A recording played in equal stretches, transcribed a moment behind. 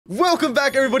Welcome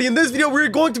back, everybody. In this video, we're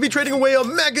going to be trading away a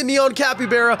Mega Neon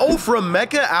Capybara. Oh, for a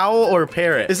Mega Owl or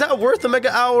Parrot. Is that worth a Mega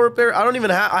Owl or Parrot? I don't even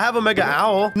have, I have a Mega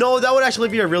Owl. No, that would actually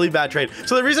be a really bad trade.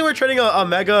 So the reason we're trading a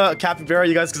Mega Capybara,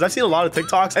 you guys, because I've seen a lot of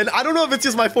TikToks, and I don't know if it's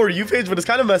just my For You page, but it's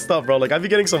kind of messed up, bro. Like, I've been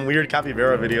getting some weird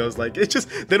Capybara videos. Like, it's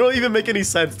just, they don't even make any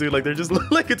sense, dude. Like, they're just,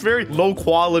 like, it's very low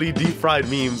quality, deep fried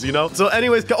memes, you know? So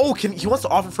anyways, oh, he wants to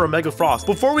offer for a Mega Frost.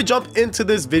 Before we jump into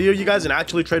this video, you guys, and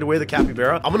actually trade away the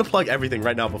Capybara, I'm gonna plug everything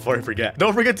right now before I forget.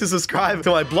 Don't forget to subscribe to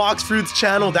my Blocks Fruits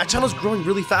channel. That channel's growing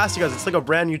really fast, you guys. It's like a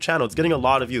brand new channel. It's getting a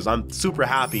lot of views. I'm super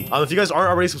happy. If you guys aren't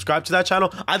already subscribed to that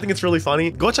channel, I think it's really funny.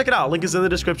 Go check it out. Link is in the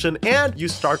description, and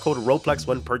use star code Roplex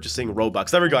when purchasing Robux.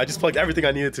 There we go. I just plugged everything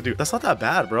I needed to do. That's not that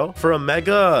bad, bro. For a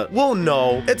Mega, well,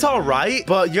 no, it's all right,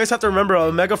 but you guys have to remember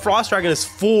a Mega Frost Dragon is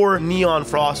 4 Neon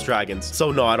Frost Dragons.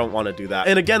 So no, I don't want to do that.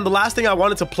 And again, the last thing I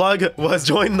wanted to plug was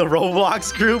join the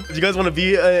Roblox group. If you guys want to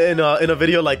be in a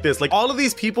video like this, like all of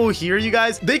these people here, you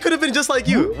guys, they could have been just like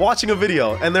you watching a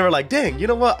video, and they were like, dang, you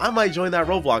know what, I might join that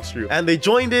Roblox group. And they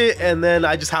joined it, and then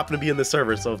I just happened to be in the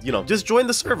server. So, you know, just join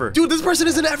the server. Dude, this person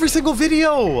is in every single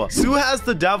video. Sue has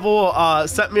the devil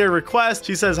sent me a request.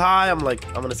 She says hi. I'm like,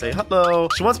 I'm gonna say hello.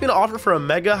 She wants me to offer for a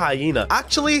Mega Hyena.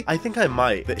 Actually, I think I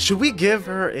might. Should we give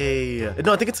her a,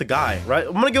 no, I think it's a guy, right?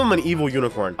 I'm gonna give him an evil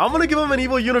unicorn. I'm gonna give him an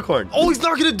evil unicorn. Oh, he's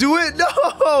not gonna do it?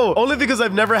 No, only because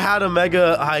I've never had a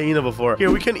Mega Hyena before.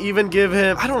 Here, we can even give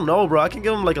him, I don't know, bro. I can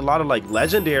give him like a lot of like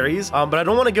legendaries, but I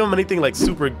don't want to give him anything like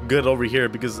super good over here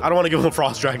because I don't want to give him a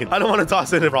Frost Dragon. I don't want to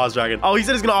toss in a Frost Dragon. Oh, he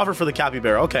said he's gonna offer for the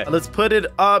Capybara. Okay, let's put it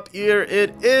up. Here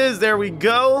it is. There we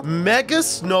go. Mega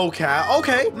Snow Cat.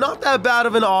 Okay, not that bad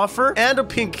of an offer. And a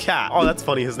pink cat. Oh, that's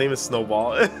funny. His name is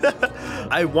Snowball.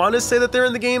 I want to say that they're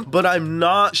in the game, but I'm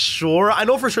not sure. I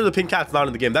know for sure the pink cat's not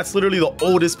in the game. That's literally the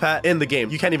oldest pet in the game.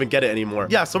 You can't even get it anymore.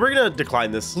 Yeah, so we're gonna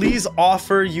decline this. Please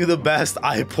offer you the best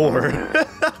I pour.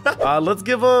 Let's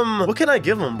give him, what can I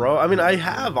give him, bro? I mean, I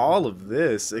have all of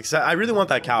this, except I really want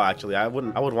that cow. Actually, I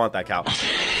would want that cow.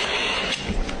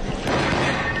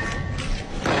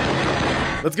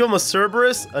 Let's give him a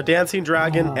Cerberus, a Dancing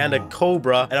Dragon, and a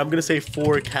Cobra, and I'm gonna say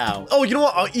 4 cow. Oh, you know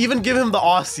what? I'll even give him the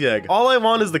Aussie egg. All I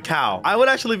want is the cow. I would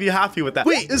actually be happy with that.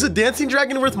 Wait, is a Dancing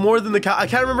Dragon worth more than the cow? I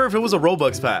can't remember if it was a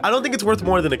Robux pet. I don't think it's worth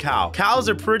more than a cow. Cows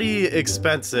are pretty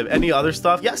expensive. Any other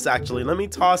stuff? Yes, actually. Let me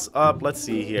toss up. Let's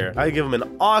see here. I give him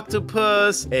an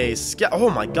octopus, a oh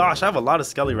my gosh, I have a lot of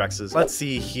Skelly Rexes. Let's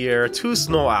see here. 2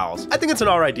 snow owls. I think it's an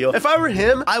alright deal. If I were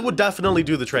him, I would definitely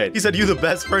do the trade. He said, "You the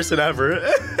best person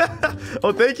ever."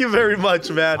 Oh, thank you very much,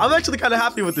 man. I'm actually kind of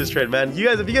happy with this trade, man. You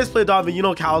guys, if you guys play Dobby, you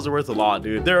know cows are worth a lot,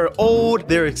 dude. They're old,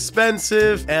 they're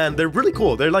expensive, and they're really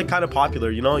cool. They're like kind of popular,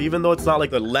 you know, even though it's not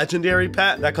like the legendary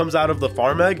pet that comes out of the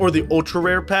farm egg or the ultra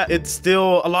rare pet. It's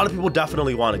still, a lot of people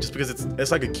definitely want it just because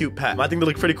it's like a cute pet. I think they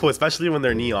look pretty cool, especially when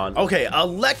they're neon. Okay,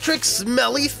 Electric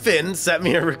Smelly Fin sent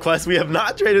me a request. We have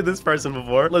not traded this person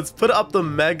before. Let's put up the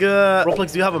Mega.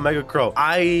 Roplex, do you have a Mega Crow?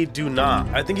 I do not.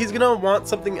 I think he's gonna want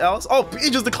something else. Oh, he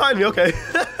just declined me. Okay.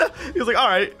 He was like, all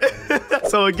right.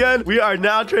 So again, we are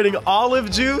now trading Olive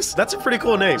Juice. That's a pretty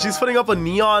cool name. She's putting up a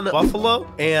Neon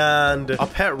Buffalo and a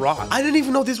Pet Rock. I didn't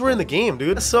even know these were in the game,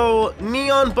 dude. So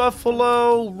Neon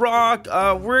Buffalo Rock,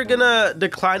 we're gonna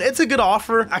decline. It's a good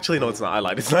offer. Actually, no, it's not. I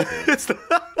lied. It's not.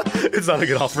 It's not a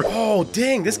good offer. Oh,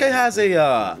 dang. This guy has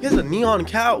a neon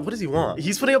cow. What does he want?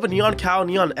 He's putting up a neon cow,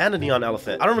 neon, and a neon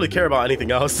elephant. I don't really care about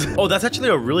anything else. Oh, that's actually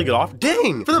a really good offer.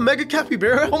 Dang, for the Mega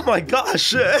Capybara. Oh my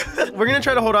gosh. We're gonna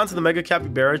try to hold on to the Mega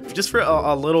Capybara just for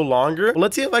a little longer. Well,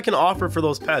 let's see if I can offer for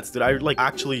those pets, dude. I like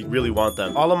actually really want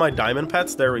them. All of my diamond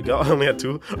pets. There we go. I only had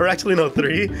 2, or actually no,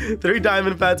 3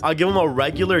 diamond pets. I'll give them a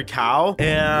regular cow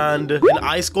and an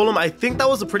ice golem. I think that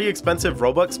was a pretty expensive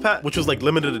Robux pet, which was like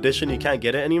limited edition. You can't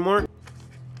get it anymore.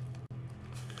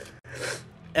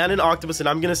 And an octopus, and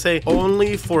I'm gonna say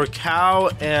only for cow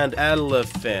and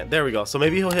elephant. There we go. So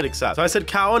maybe he'll hit accept. So I said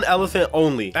cow and elephant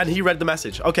only, and he read the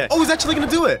message. Okay. Oh, he's actually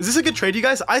gonna do it. Is this a good trade, you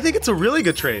guys? I think it's a really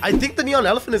good trade. I think the neon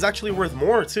elephant is actually worth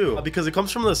more too, because it comes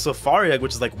from the safari egg,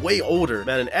 which is like way older,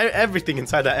 man, and everything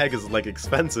inside that egg is like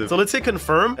expensive. So let's hit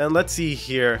confirm, and let's see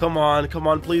here. Come on,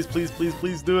 please, please, please,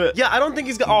 please do it. Yeah, I don't think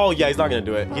he's gonna, oh yeah, he's not gonna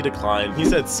do it. He declined. He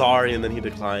said sorry, and then he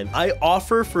declined. I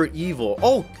offer for evil.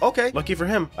 Oh, okay. Lucky for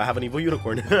him, I have an evil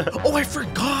unicorn. minion. Oh, I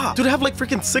forgot. Dude, I have like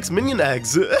freaking 6 minion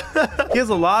eggs. He has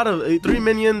a lot of 3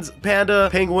 minions, panda,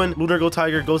 penguin, lunar goat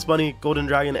tiger, ghost bunny, golden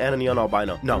dragon, and a neon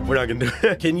albino. No, we're not gonna do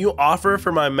it. Can you offer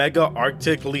for my mega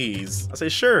arctic, please? I say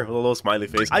sure with a little smiley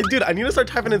face. Dude, I need to start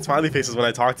typing in smiley faces when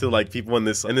I talk to like people in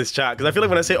this chat, because I feel like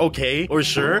when I say okay or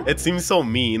sure, it seems so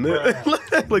mean.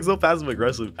 Like so passive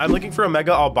aggressive. I'm looking for a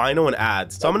mega albino and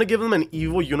ads. So I'm gonna give them an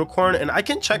evil unicorn, and I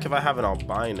can check if I have an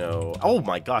albino. Oh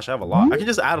my gosh, I have a lot. I can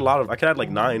just add a lot of, I can add like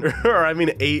 9 or I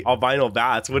mean 8 albino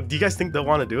bats. What do you guys think they'll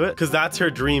want to do it? Because that's her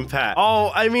dream pet.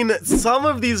 Oh, I mean, some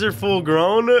of these are full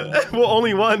grown. Well,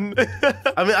 only one.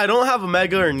 I mean, I don't have a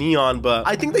mega or neon, but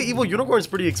I think the evil unicorn is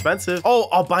pretty expensive. Oh,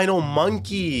 albino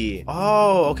monkey.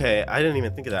 Oh, okay. I didn't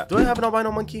even think of that. Do I have an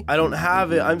albino monkey? I don't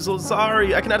have it. I'm so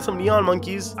sorry. I can add some neon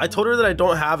monkeys. I told her that I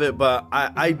don't have it, but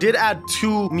I did add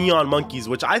 2 neon monkeys,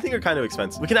 which I think are kind of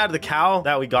expensive. We can add the cow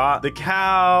that we got. The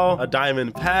cow, a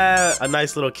diamond pet, a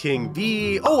nice little king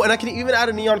bee. Oh, and I can even add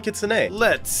a neon kitsune.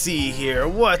 Let's see here.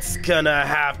 What's gonna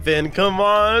happen? Come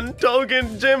on,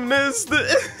 token gymnast.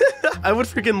 I would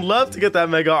freaking love to get that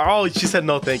mega. Oh, she said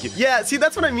no, thank you. Yeah, see,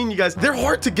 that's what I mean, you guys. They're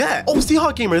hard to get. Oh,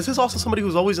 Seahawk Gamer. This is also somebody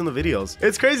who's always in the videos.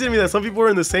 It's crazy to me that some people are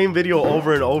in the same video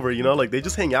over and over, you know, like they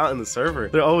just hang out in the server.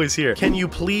 They're always here. Can you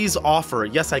please offer?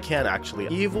 Yes, I can actually.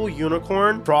 Evil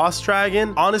unicorn, frost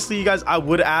dragon. Honestly, you guys, I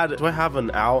would add, do I have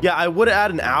an owl? Yeah, I would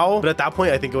add an owl, but at that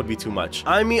point, I think it would be too much.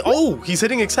 I mean, oh, he's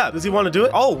hitting accept. Does he want to do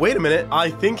it? Oh, wait a minute. I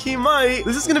think he might.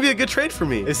 This is going to be a good trade for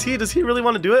me. Does he really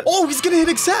want to do it? Oh, he's going to hit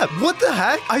accept. What the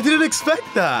heck? I didn't expect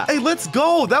that. Hey, let's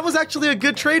go. That was actually a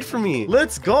good trade for me.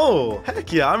 Let's go.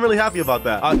 Heck yeah, I'm really happy about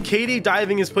that. Katie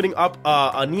Diving is putting up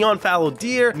a neon fallow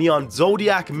deer, neon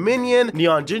zodiac minion,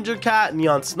 neon ginger cat,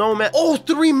 neon snowman. Oh,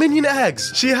 3 minion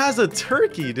eggs. She has a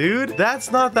turkey, dude.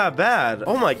 That's not that bad.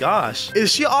 Oh my gosh.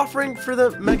 Is she offering for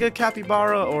the mega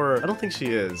capybara, or I don't think she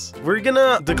is. We're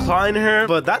gonna decline her,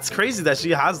 but that's crazy that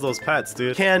she has those pets,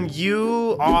 dude. Can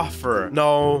you offer?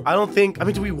 No, I don't think. I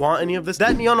mean, do we want any of this?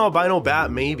 That neon albino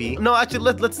bat, maybe. No, actually,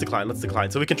 let's decline. Let's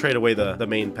decline so we can trade away the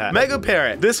main pet. Mega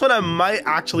parrot. This one I might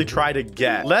actually try to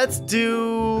get. Let's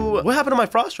do. What happened to my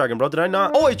frost dragon, bro? Did I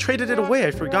not? Oh, I traded it away.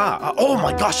 I forgot. Oh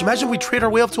my gosh, imagine we trade our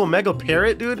way up to a mega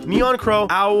parrot, dude. Neon crow,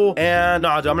 owl, and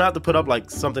nah, dude, I'm gonna have to put up like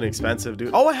something expensive,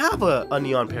 dude. Oh, I have a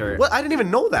neon parrot. What? I didn't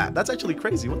even know that. That's actually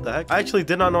crazy. What the heck? I actually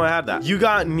did not know I had that. You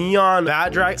got neon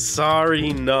bat drag.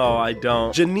 Sorry, no, I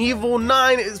don't. Genevo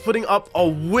 9 is putting up a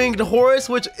winged horse,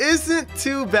 which isn't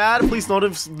too bad. Please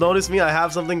notice me. I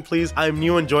have something, please. I'm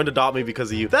new and joined Adopt Me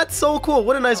because of you. That's so cool.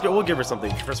 What a nice girl. We'll give her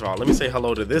something. First of all, let me say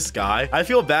hello to this guy. I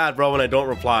feel bad, bro, when I don't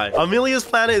reply. Amelia's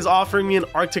Planet is offering me an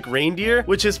Arctic reindeer,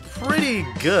 which is pretty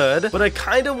good, but I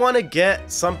kind of want to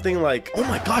get something like, oh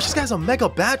my gosh, this guy's a mega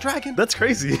bat dragon. That's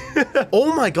crazy.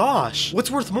 Oh my gosh.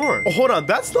 What's worth more? Oh, hold on.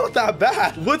 That's not that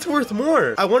bad. What's worth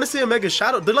more? I want to say a mega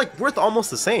shadow. They're like worth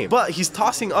almost the same, but he's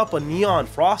tossing up a neon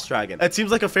frost dragon. It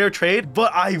seems like a fair trade,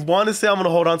 but I want to say I'm going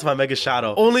to hold on to my mega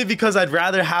shadow only because I'd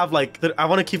rather have like, I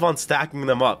want to keep on stacking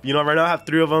them up. You know, right now I have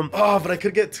 3 of them. Oh, but I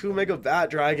could get 2 mega bat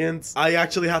dragons. I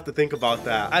actually have to think about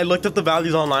that. I looked up the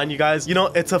values online, you guys. You know,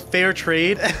 it's a fair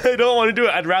trade. I don't want to do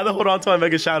it. I'd rather hold on to my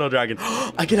mega shadow dragon.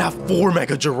 I can have 4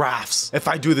 mega giraffes if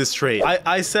I do this trade.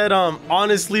 I said,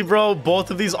 honestly, bro,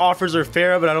 both of these offers are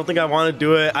fair, but I don't think I want to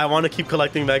do it. I want to keep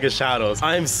collecting mega shadows.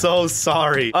 I'm so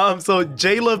sorry. So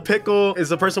Jayla Pickle is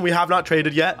the person we have not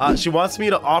traded yet. She wants me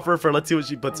to offer for, let's see what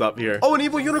she puts up here. Oh, an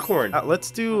evil unicorn.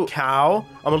 Let's do cow.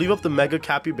 I'm gonna leave up the mega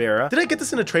capybara. Did I get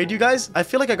this in a trade, you guys? I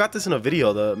feel like I got this in a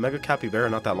video, the mega capybara,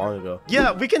 not that long ago.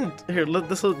 Yeah, we can, here,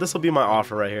 this will be my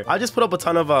offer right here. I just put up a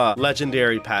ton of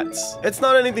legendary pets. It's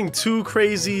not anything too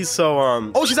crazy, so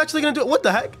oh, she's actually gonna do it. What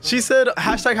the heck? She said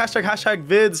hashtag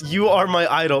vids, you are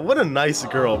my idol. What a nice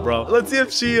girl, bro. Let's see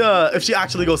if she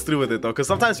actually goes through with it though, because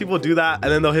sometimes people do that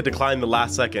and then they'll hit decline the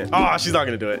last second. Oh, she's not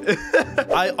gonna do it.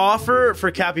 I offer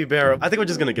for capybara. I think we're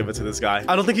just gonna give it to this guy.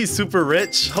 I don't think he's super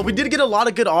rich. We did get a lot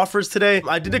of good offers today.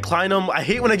 I did decline them. I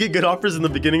hate when I get good offers in the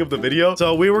beginning of the video.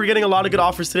 So we were getting a lot of good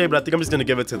offers today, but I think I'm just gonna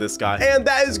give it to this guy. And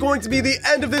that is going to be the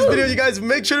end of this video, you guys.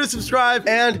 Make sure to subscribe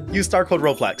and use star code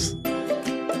Roplex.